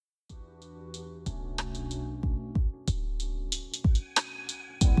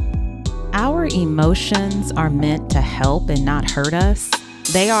Our emotions are meant to help and not hurt us.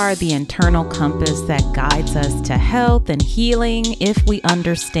 They are the internal compass that guides us to health and healing if we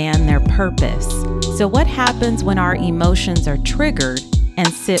understand their purpose. So what happens when our emotions are triggered and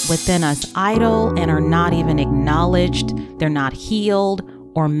sit within us idle and are not even acknowledged, they're not healed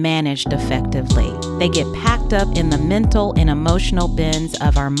or managed effectively? They get packed up in the mental and emotional bins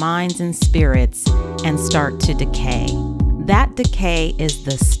of our minds and spirits and start to decay. That decay is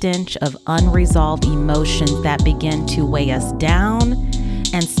the stench of unresolved emotions that begin to weigh us down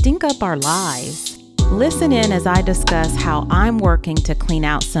and stink up our lives. Listen in as I discuss how I'm working to clean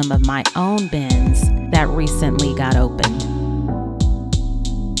out some of my own bins that recently got opened.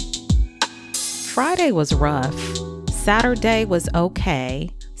 Friday was rough. Saturday was okay.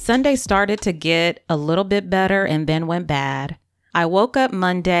 Sunday started to get a little bit better and then went bad. I woke up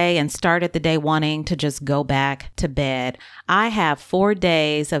Monday and started the day wanting to just go back to bed. I have 4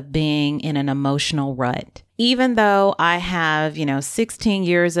 days of being in an emotional rut. Even though I have, 16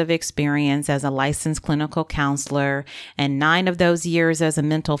 years of experience as a licensed clinical counselor and 9 of those years as a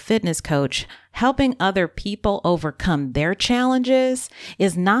mental fitness coach, helping other people overcome their challenges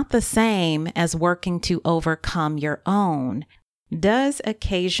is not the same as working to overcome your own. Does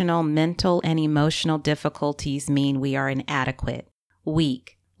occasional mental and emotional difficulties mean we are inadequate,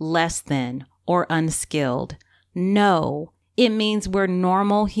 weak, less than, or unskilled? No, it means we're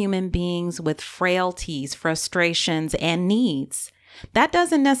normal human beings with frailties, frustrations, and needs. That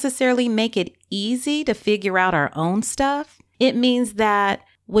doesn't necessarily make it easy to figure out our own stuff. It means that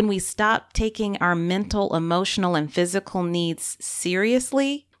when we stop taking our mental, emotional, and physical needs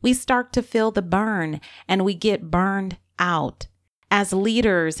seriously, we start to feel the burn and we get burned out. As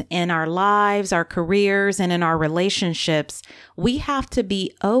leaders in our lives, our careers, and in our relationships, we have to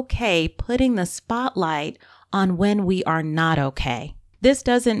be okay putting the spotlight on when we are not okay. This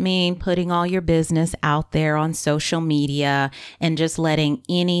doesn't mean putting all your business out there on social media and just letting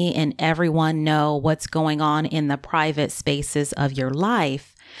any and everyone know what's going on in the private spaces of your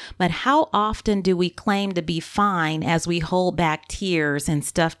life. But how often do we claim to be fine as we hold back tears and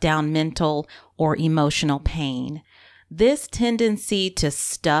stuff down mental or emotional pain? This tendency to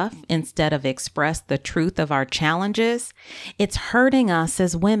stuff instead of express the truth of our challenges, it's hurting us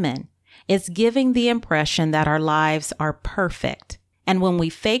as women. It's giving the impression that our lives are perfect. And when we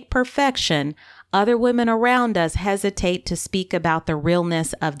fake perfection, other women around us hesitate to speak about the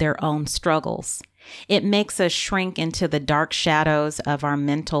realness of their own struggles. It makes us shrink into the dark shadows of our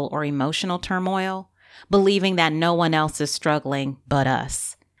mental or emotional turmoil, believing that no one else is struggling but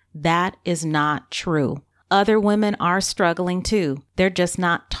us. That is not true. Other women are struggling too. They're just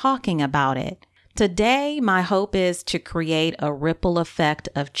not talking about it. Today, my hope is to create a ripple effect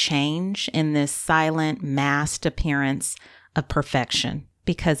of change in this silent, masked appearance of perfection,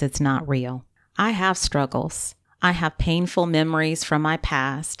 because it's not real. I have struggles. I have painful memories from my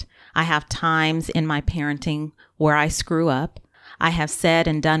past. I have times in my parenting where I screw up. I have said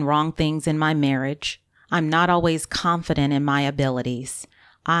and done wrong things in my marriage. I'm not always confident in my abilities.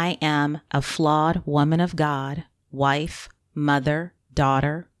 I am a flawed woman of God, wife, mother,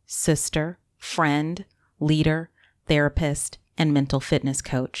 daughter, sister, friend, leader, therapist, and mental fitness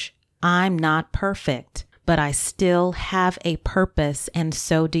coach. I'm not perfect, but I still have a purpose, and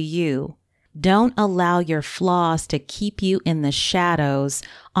so do you. Don't allow your flaws to keep you in the shadows,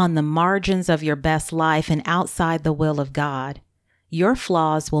 on the margins of your best life and outside the will of God. Your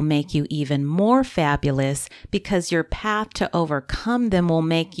flaws will make you even more fabulous because your path to overcome them will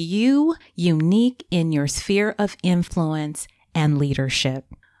make you unique in your sphere of influence and leadership.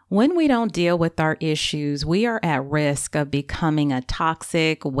 When we don't deal with our issues, we are at risk of becoming a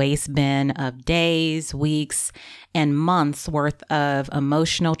toxic waste bin of days, weeks, and months worth of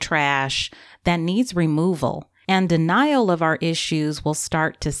emotional trash that needs removal. And denial of our issues will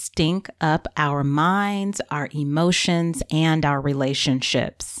start to stink up our minds, our emotions, and our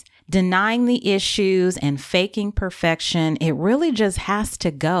relationships. Denying the issues and faking perfection, it really just has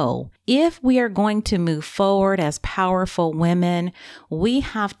to go. If we are going to move forward as powerful women, we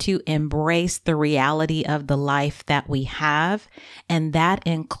have to embrace the reality of the life that we have, and that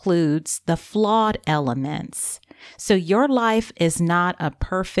includes the flawed elements. So your life is not a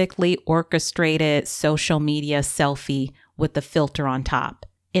perfectly orchestrated social media selfie with the filter on top.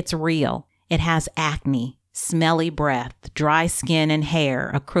 It's real. It has acne, smelly breath, dry skin and hair,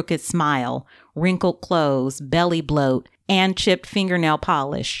 a crooked smile, wrinkled clothes, belly bloat, and chipped fingernail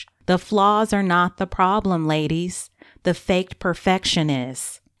polish. The flaws are not the problem, ladies. The faked perfection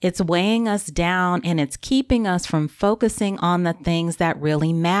is. It's weighing us down and it's keeping us from focusing on the things that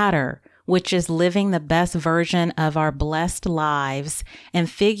really matter, which is living the best version of our blessed lives and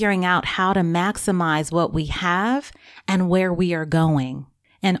figuring out how to maximize what we have and where we are going.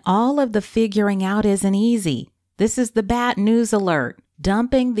 And all of the figuring out isn't easy. This is the bad news alert.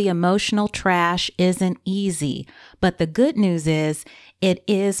 Dumping the emotional trash isn't easy, but the good news is it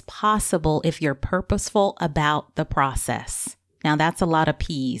is possible if you're purposeful about the process. Now that's a lot of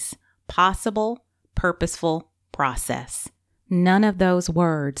P's. Possible, purposeful, process. None of those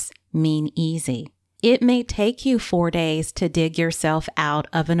words mean easy. It may take you 4 days to dig yourself out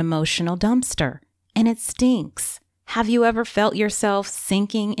of an emotional dumpster, and it stinks. Have you ever felt yourself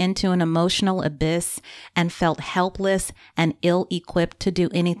sinking into an emotional abyss and felt helpless and ill-equipped to do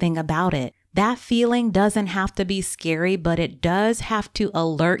anything about it? That feeling doesn't have to be scary, but it does have to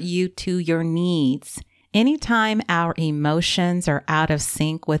alert you to your needs. Anytime our emotions are out of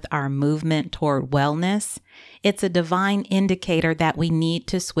sync with our movement toward wellness, it's a divine indicator that we need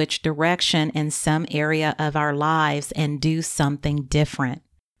to switch direction in some area of our lives and do something different.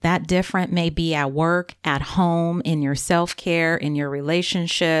 That different may be at work, at home, in your self-care, in your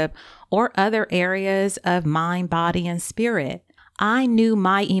relationship, or other areas of mind, body, and spirit. I knew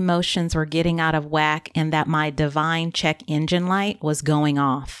my emotions were getting out of whack and that my divine check engine light was going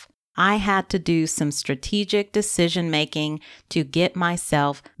off. I had to do some strategic decision-making to get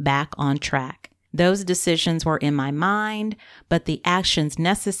myself back on track. Those decisions were in my mind, but the actions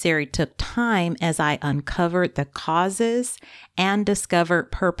necessary took time as I uncovered the causes and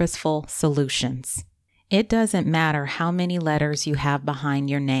discovered purposeful solutions. It doesn't matter how many letters you have behind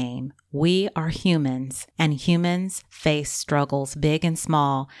your name. We are humans, and humans face struggles big and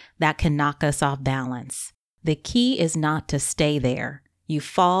small that can knock us off balance. The key is not to stay there. You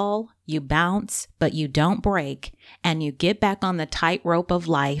fall, you bounce, but you don't break, and you get back on the tightrope of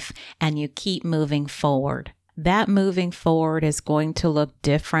life and you keep moving forward. That moving forward is going to look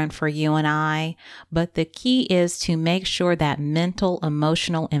different for you and I, but the key is to make sure that mental,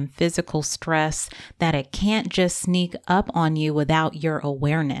 emotional, and physical stress, that it can't just sneak up on you without your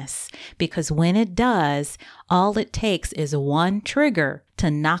awareness. Because when it does, all it takes is one trigger to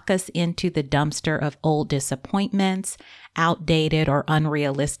knock us into the dumpster of old disappointments, outdated or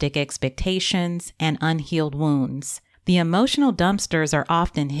unrealistic expectations, and unhealed wounds. The emotional dumpsters are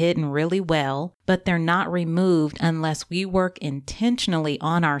often hidden really well, but they're not removed unless we work intentionally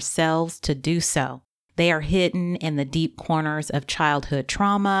on ourselves to do so. They are hidden in the deep corners of childhood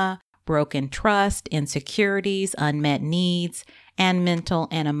trauma, broken trust, insecurities, unmet needs, and mental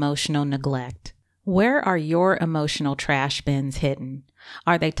and emotional neglect. Where are your emotional trash bins hidden?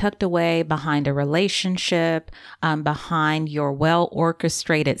 Are they tucked away behind a relationship, behind your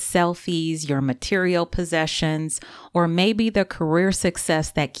well-orchestrated selfies, your material possessions, or maybe the career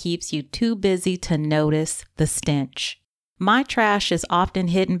success that keeps you too busy to notice the stench? My trash is often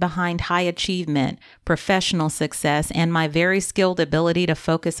hidden behind high achievement, professional success, and my very skilled ability to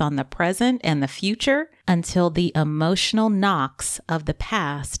focus on the present and the future until the emotional knocks of the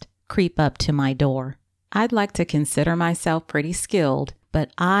past creep up to my door. I'd like to consider myself pretty skilled,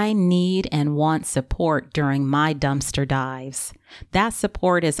 but I need and want support during my dumpster dives. That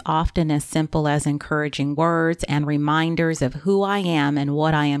support is often as simple as encouraging words and reminders of who I am and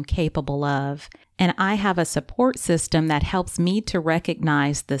what I am capable of. And I have a support system that helps me to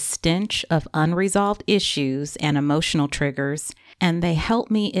recognize the stench of unresolved issues and emotional triggers, and they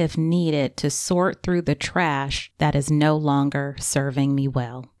help me, if needed, to sort through the trash that is no longer serving me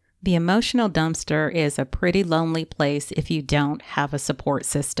well. The emotional dumpster is a pretty lonely place if you don't have a support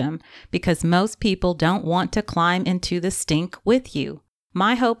system, because most people don't want to climb into the stink with you.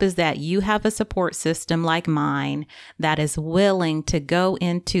 My hope is that you have a support system like mine that is willing to go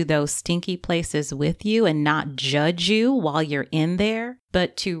into those stinky places with you and not judge you while you're in there,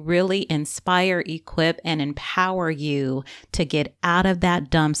 but to really inspire, equip, and empower you to get out of that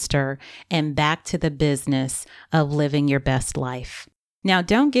dumpster and back to the business of living your best life. Now,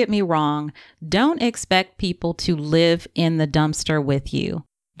 don't get me wrong. Don't expect people to live in the dumpster with you.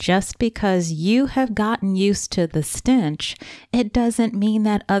 Just because you have gotten used to the stench, it doesn't mean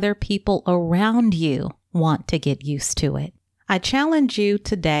that other people around you want to get used to it. I challenge you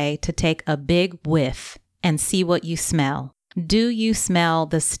today to take a big whiff and see what you smell. Do you smell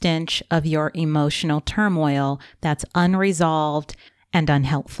the stench of your emotional turmoil that's unresolved and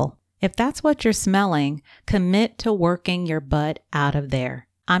unhelpful? If that's what you're smelling, commit to working your butt out of there.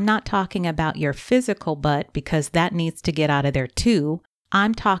 I'm not talking about your physical butt because that needs to get out of there too.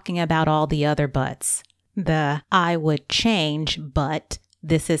 I'm talking about all the other butts. The I would change, but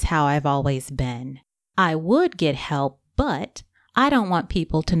this is how I've always been. I would get help, but I don't want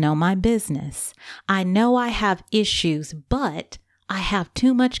people to know my business. I know I have issues, but I have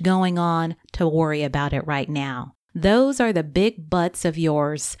too much going on to worry about it right now. Those are the big butts of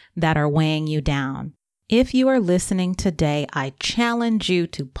yours that are weighing you down. If you are listening today, I challenge you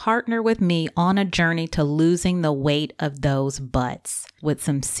to partner with me on a journey to losing the weight of those butts with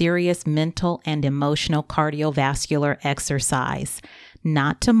some serious mental and emotional cardiovascular exercise.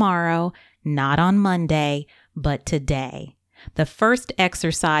 Not tomorrow, not on Monday, but today. The first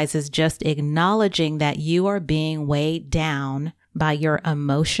exercise is just acknowledging that you are being weighed down by your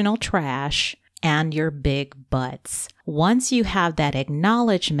emotional trash and your big butts. Once you have that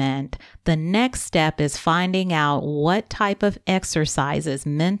acknowledgement, the next step is finding out what type of exercises,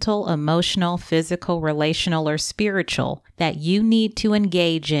 mental, emotional, physical, relational, or spiritual, that you need to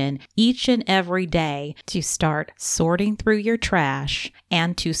engage in each and every day to start sorting through your trash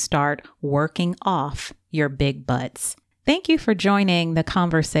and to start working off your big butts. Thank you for joining the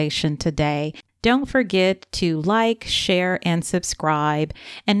conversation today. Don't forget to like, share, and subscribe,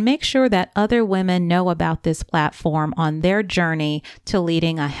 and make sure that other women know about this platform on their journey to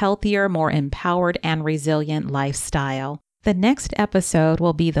leading a healthier, more empowered, and resilient lifestyle. The next episode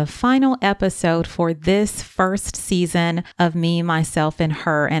will be the final episode for this first season of Me, Myself, and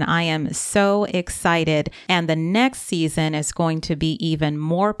Her, and I am so excited. And the next season is going to be even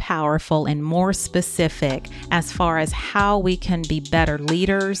more powerful and more specific as far as how we can be better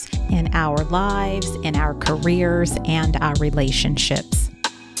leaders in our lives, in our careers, and our relationships.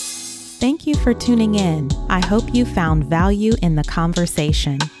 Thank you for tuning in. I hope you found value in the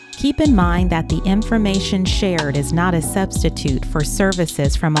conversation. Keep in mind that the information shared is not a substitute for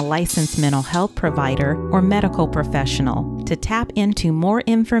services from a licensed mental health provider or medical professional. To tap into more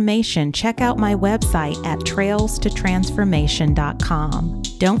information, check out my website at trailstotransformation.com.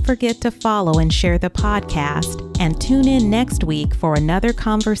 Don't forget to follow and share the podcast, and tune in next week for another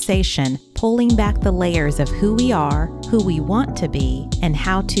conversation pulling back the layers of who we are, who we want to be, and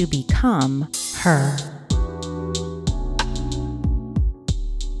how to become her.